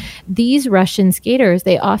fact. And these Russian skaters,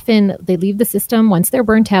 they leave the system once they're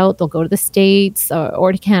burnt out. They'll go to the States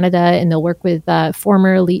or to Canada, and they'll work with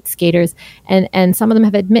former elite skaters. And some of them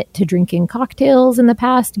have admit to drinking cocktails in the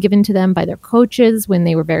past given to them by their coaches when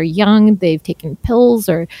they were very young. They've taken pills,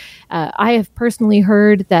 or I have personally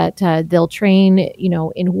heard that they'll train,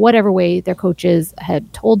 in whatever way their coaches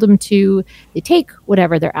had told them to. They take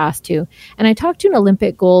whatever they're asked to. And I talked to an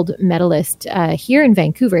Olympic gold medalist here in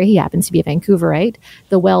Vancouver. He happens to be a Vancouverite,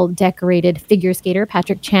 the well-decorated figure skater,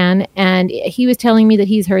 Patrick Chan. And he was telling me that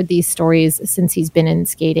he's heard these stories since he's been in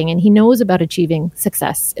skating, and he knows about achieving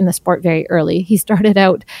success in the sport very early. He started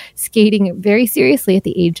out skating very seriously at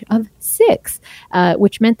the age of 6,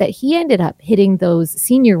 which meant that he ended up hitting those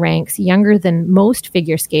senior ranks younger than most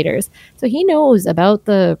figure skaters. So he knows about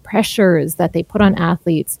the pressures that they put on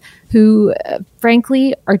athletes who,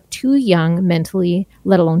 frankly, are too young mentally,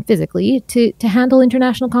 let alone physically, to handle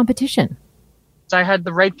international competition. I had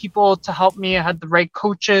the right people to help me. I had the right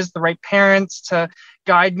coaches, the right parents to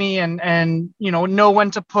guide me and know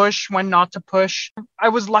when to push, when not to push. I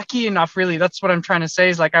was lucky enough, really. That's what I'm trying to say,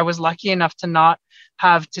 is I was lucky enough to not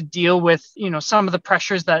have to deal with, some of the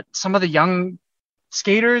pressures that some of the young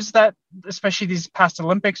skaters, that especially these past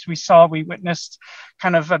Olympics, we witnessed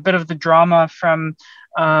kind of a bit of the drama from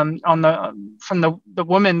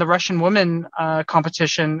the Russian woman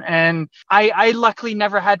competition. And I luckily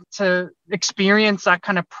never had to experience that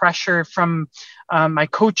kind of pressure from my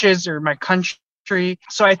coaches or my country.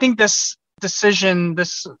 So I think this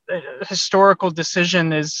historical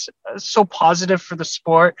decision is so positive for the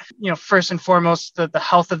sport. First and foremost, the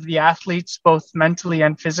health of the athletes, both mentally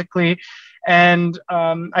and physically. And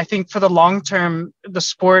I think for the long term, the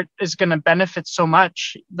sport is going to benefit so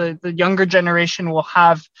much. The younger generation will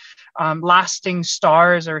have lasting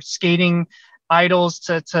stars or skating idols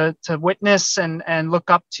to witness and look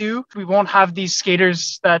up to. We won't have these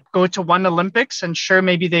skaters that go to one Olympics, and sure,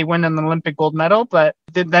 maybe they win an Olympic gold medal, but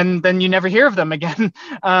then you never hear of them again.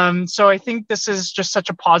 So I think this is just such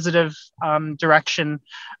a positive direction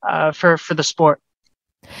for the sport.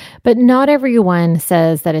 But not everyone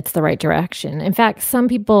says that it's the right direction. In fact, some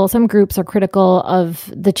groups are critical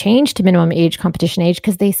of the change to minimum age competition age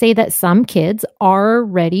because they say that some kids are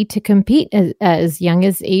ready to compete as young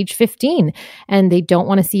as age 15, and they don't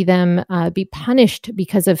want to see them be punished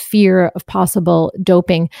because of fear of possible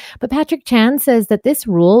doping. But Patrick Chan says that this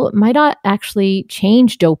rule might not actually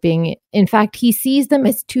change doping. In fact, he sees them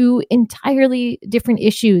as two entirely different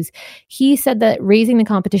issues. He said that raising the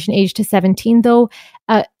competition age to 17, though,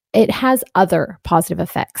 it has other positive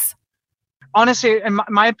effects. Honestly, in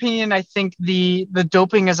my opinion, I think the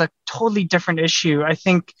doping is a totally different issue. I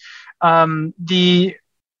think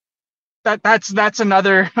that's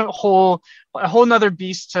another whole a whole nother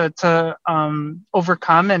beast to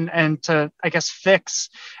overcome and to, I guess, fix.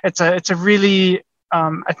 It's a really,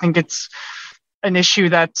 I think it's an issue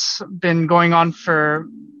that's been going on for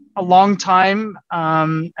a long time,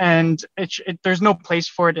 and there's no place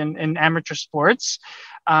for it in amateur sports.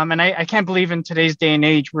 And I can't believe in today's day and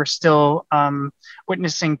age we're still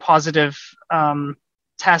witnessing positive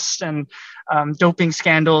tests and doping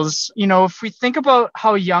scandals. You know, if we think about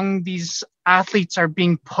how young these athletes are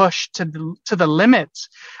being pushed to the limits,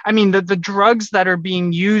 I mean, the drugs that are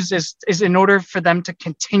being used is in order for them to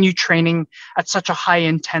continue training at such a high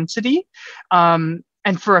intensity.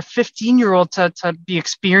 And for a 15-year-old to be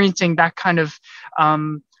experiencing that kind of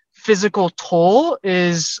physical toll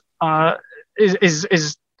is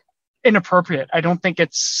inappropriate. I don't think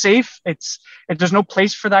it's safe. There's no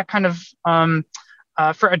place for that kind of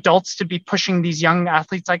for adults to be pushing these young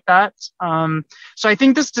athletes like that. So I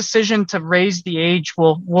think this decision to raise the age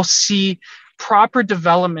will see proper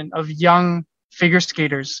development of young figure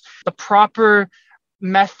skaters, the proper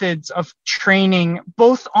methods of training,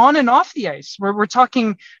 both on and off the ice. We're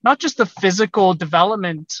talking not just the physical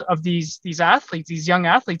development of these athletes, these young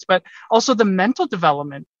athletes, but also the mental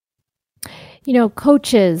development. You know,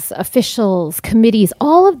 coaches, officials, committees,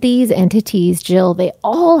 all of these entities, Jill, they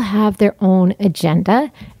all have their own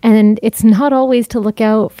agenda, and it's not always to look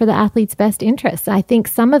out for the athlete's best interests. I think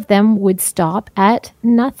some of them would stop at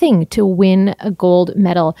nothing to win a gold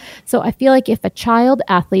medal. So I feel like if a child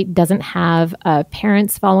athlete doesn't have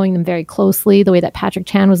parents following them very closely, the way that Patrick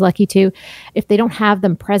Chan was lucky to, if they don't have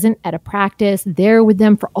them present at a practice, there with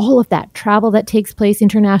them for all of that travel that takes place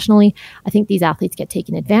internationally, I think these athletes get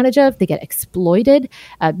taken advantage of. They get exploited.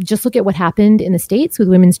 Just look at what happened in the States with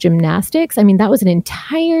women's gymnastics. I mean, that was an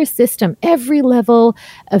entire system. Every level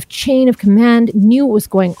of chain of command knew what was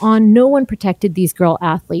going on. No one protected these girl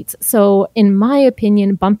athletes. So in my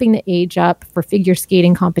opinion, bumping the age up for figure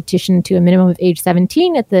skating competition to a minimum of age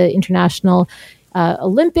 17 at the International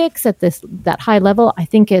Olympics at that high level, I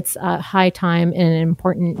think it's high time and an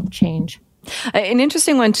important change. An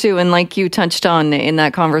interesting one, too, and like you touched on in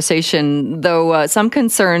that conversation, though, some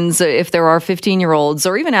concerns if there are 15-year-olds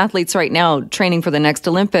or even athletes right now training for the next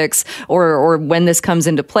Olympics or when this comes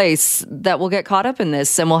into place that will get caught up in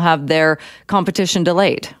this and will have their competition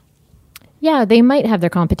delayed. Yeah, they might have their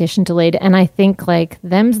competition delayed, and I think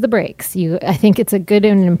them's the breaks. I think it's a good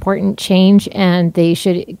and important change, and they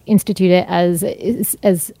should institute it as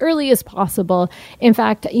early as possible. In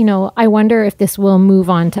fact, I wonder if this will move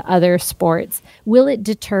on to other sports. Will it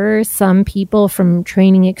deter some people from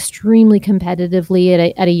training extremely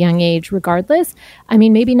competitively at a young age, regardless? I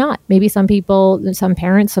mean, maybe not. Maybe some people, some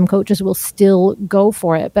parents, some coaches will still go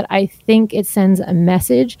for it. But I think it sends a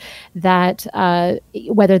message that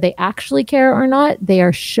whether they actually care or not, they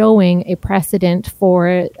are showing a precedent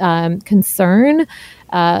for concern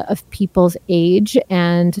of people's age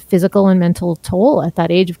and physical and mental toll at that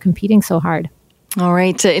age of competing so hard. All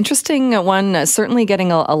right. Interesting one. Certainly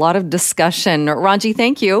getting a lot of discussion. Ranji,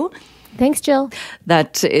 thank you. Thanks, Jill.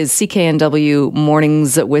 That is CKNW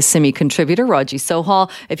Mornings with Simi contributor Raji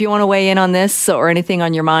Sohal. If you want to weigh in on this or anything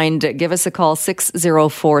on your mind, give us a call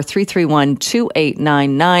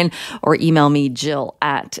 604-331-2899 or email me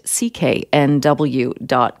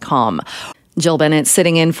jill@cknw.com. Jill Bennett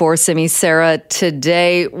sitting in for Simi Sarah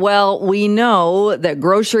today. Well, we know that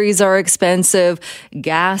groceries are expensive,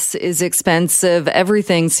 gas is expensive,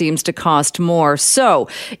 everything seems to cost more. So,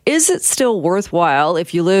 is it still worthwhile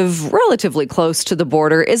if you live relatively close to the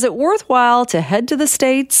border? Is it worthwhile to head to the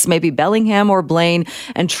States, maybe Bellingham or Blaine,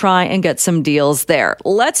 and try and get some deals there?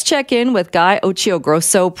 Let's check in with Guy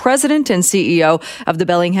Ochiogrosso, President and CEO of the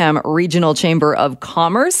Bellingham Regional Chamber of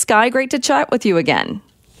Commerce. Guy, great to chat with you again.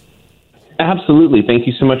 Absolutely. Thank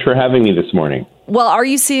you so much for having me this morning. Well, are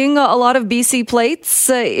you seeing a lot of BC plates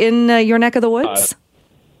in your neck of the woods?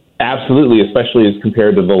 Absolutely, especially as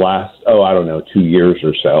compared to the last, 2 years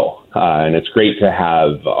or so. And it's great to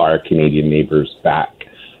have our Canadian neighbors back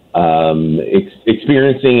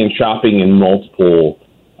experiencing and shopping in multiple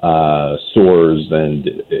stores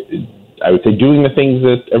and I would say doing the things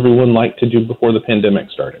that everyone liked to do before the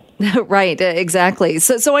pandemic started. Right, exactly.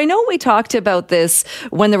 So I know we talked about this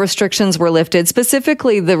when the restrictions were lifted,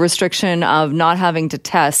 specifically the restriction of not having to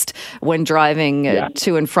test when driving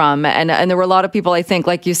to and from. And there were a lot of people, I think,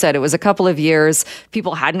 like you said, it was a couple of years,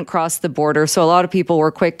 people hadn't crossed the border. So a lot of people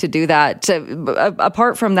were quick to do that.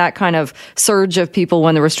 Apart from that kind of surge of people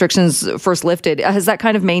when the restrictions first lifted, has that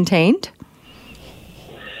kind of maintained?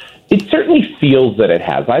 It certainly feels that it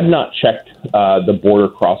has. I've not checked the border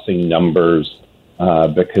crossing numbers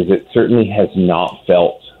because it certainly has not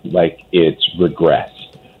felt like it's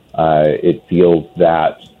regressed. It feels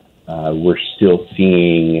that We're still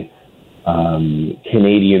seeing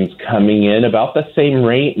Canadians coming in about the same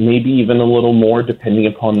rate, maybe even a little more depending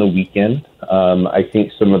upon the weekend. I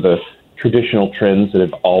think some of the traditional trends that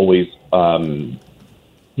have always, held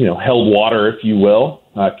water, if you will,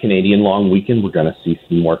 Canadian long weekend, we're going to see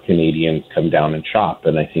some more Canadians come down and shop,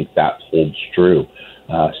 and I think that holds true.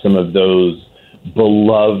 Some of those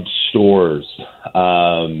beloved stores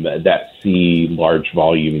that see large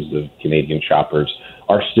volumes of Canadian shoppers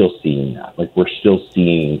are still seeing that. Like, we're still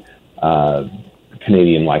seeing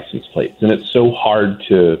Canadian license plates, and it's so hard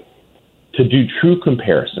to do true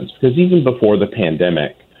comparisons, because even before the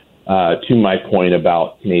pandemic, to my point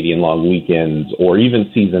about Canadian long weekends or even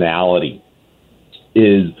seasonality,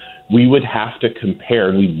 is we would have to compare,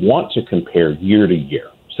 and we want to compare year to year.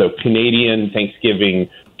 So Canadian Thanksgiving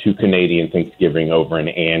to Canadian Thanksgiving over an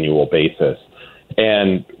annual basis.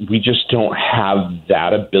 And we just don't have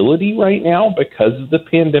that ability right now because of the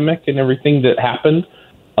pandemic and everything that happened.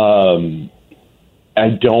 I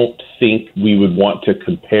don't think we would want to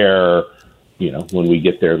compare, when we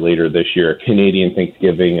get there later this year, Canadian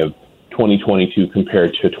Thanksgiving of 2022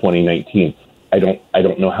 compared to 2019. I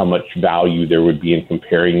don't know how much value there would be in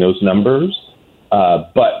comparing those numbers.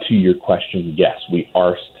 But to your question, yes, we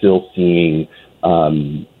are still seeing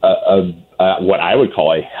what I would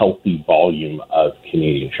call a healthy volume of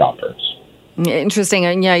Canadian shoppers. Interesting.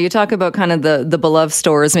 And yeah, you talk about kind of the beloved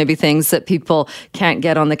stores, maybe things that people can't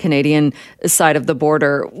get on the Canadian side of the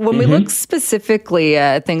border. When we look specifically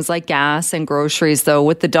at things like gas and groceries, though,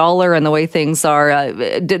 with the dollar and the way things are,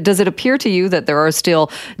 does it appear to you that there are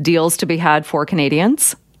still deals to be had for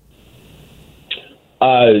Canadians?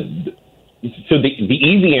 So the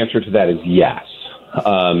easy answer to that is yes.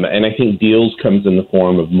 And I think deals comes in the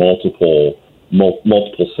form of multiple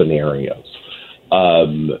scenarios.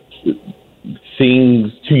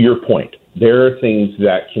 Things, to your point, there are things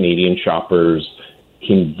that Canadian shoppers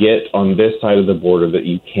can get on this side of the border that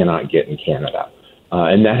you cannot get in Canada.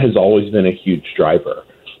 And that has always been a huge driver.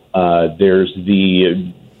 There's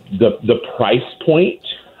the price point,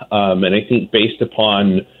 and I think based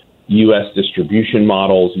upon U.S. distribution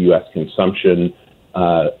models, U.S. consumption,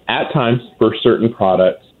 at times for certain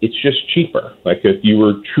products, it's just cheaper. Like if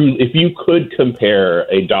you could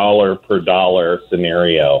compare a dollar per dollar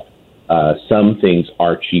scenario, some things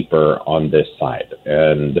are cheaper on this side.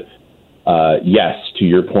 And yes, to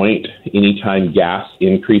your point, anytime gas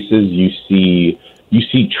increases, you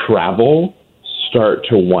see travel start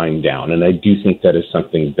to wind down. And I do think that is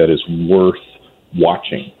something that is worth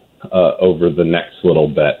watching over the next little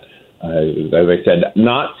bit. As I said,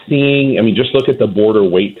 not seeing, just look at the border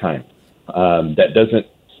wait time. That doesn't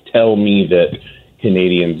tell me that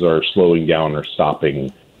Canadians are slowing down or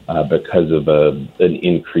stopping because of an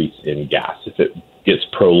increase in gas. If it gets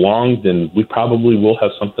prolonged, then we probably will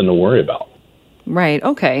have something to worry about. Right.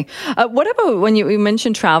 Okay. What about when you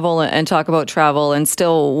mentioned travel and talk about travel, and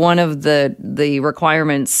still one of the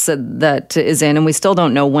requirements that is in, and we still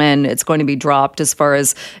don't know when it's going to be dropped, as far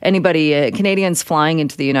as anybody, Canadians flying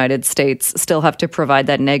into the United States still have to provide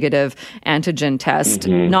that negative antigen test.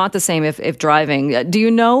 Not the same if driving. Do you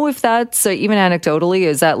know if that's, even anecdotally,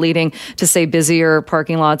 is that leading to, say, busier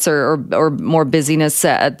parking lots or more busyness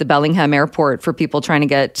at the Bellingham Airport for people trying to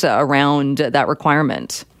get around that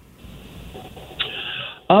requirement?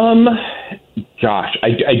 Gosh,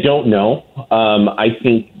 I don't know. I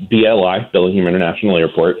think BLI, Bellingham International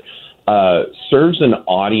Airport, serves an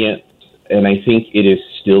audience, and I think it is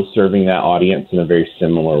still serving that audience in a very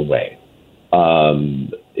similar way.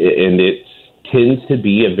 And it tends to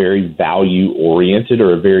be a very value-oriented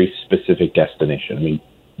or a very specific destination.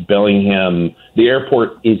 Bellingham, the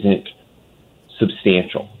airport isn't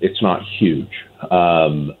substantial. It's not huge.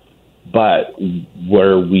 But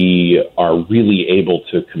where we are really able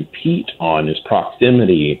to compete on is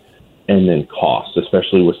proximity and then cost,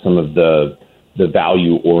 especially with some of the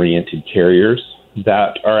value-oriented carriers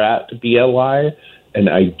that are at BLI. And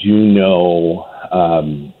I do know,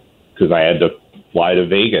 because I had to fly to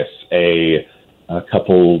Vegas a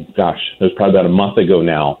couple, it was probably about a month ago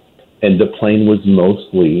now, and the plane was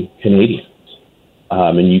mostly Canadians.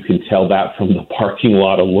 And you can tell that from the parking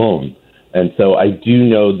lot alone. And so I do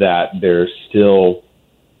know that there's still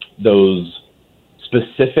those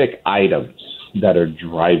specific items that are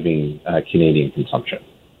driving Canadian consumption,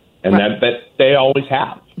 and that they always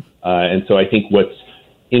have. And so I think what's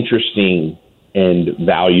interesting and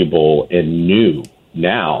valuable and new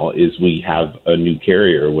now is we have a new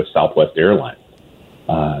carrier with Southwest Airlines.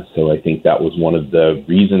 So I think that was one of the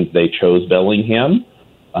reasons they chose Bellingham,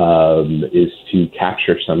 is to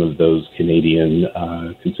capture some of those Canadian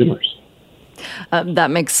consumers.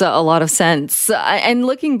 That makes a lot of sense. And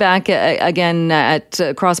looking back again at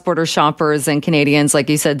cross-border shoppers and Canadians, like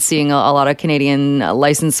you said, seeing a lot of Canadian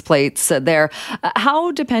license plates there,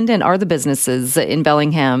 how dependent are the businesses in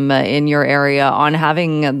Bellingham, in your area, on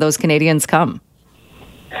having those Canadians come?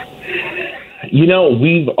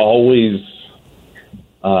 We've always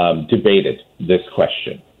debated this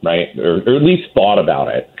question, right? Or at least thought about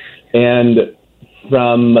it. And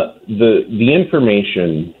from the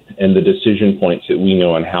information and the decision points that we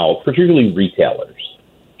know on how, particularly retailers,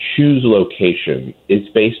 choose location, is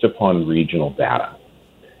based upon regional data.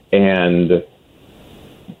 And the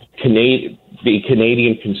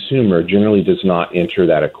Canadian consumer generally does not enter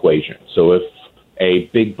that equation. So if a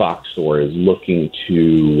big box store is looking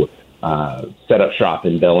to set up shop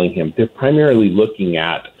in Bellingham, they're primarily looking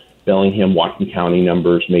at Bellingham, Whatcom County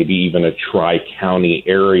numbers, maybe even a tri-county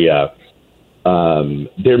area.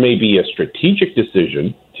 There may be a strategic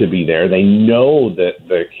decision to be there. They know that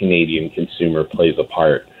the Canadian consumer plays a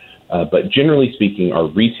part. But generally speaking, our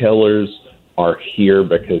retailers are here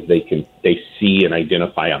because they see and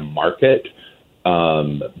identify a market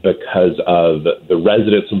because of the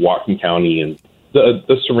residents of Whatcom County and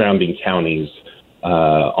the surrounding counties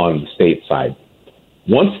on the state side.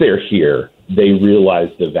 Once they're here, they realize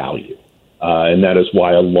the value. And that is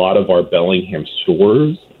why a lot of our Bellingham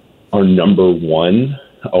stores are number one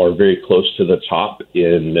or very close to the top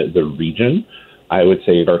in the region. I would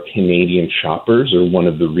say our Canadian shoppers are one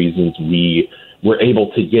of the reasons we were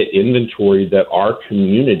able to get inventory that our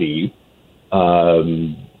community,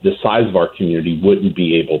 the size of our community, wouldn't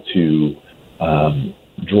be able to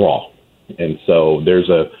draw. And so there's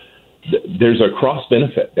a cross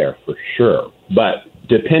benefit there for sure. But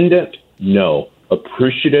dependent, no.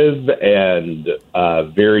 Appreciative and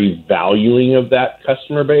very valuing of that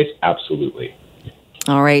customer base, absolutely.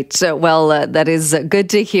 All right. Well, that is good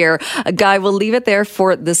to hear. Guy, we'll leave it there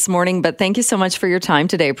for this morning, but thank you so much for your time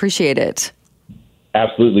today. Appreciate it.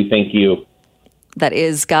 Absolutely. Thank you. That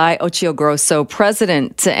is Guy Occhiogrosso,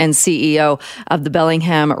 President and CEO of the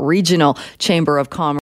Bellingham Regional Chamber of Commerce.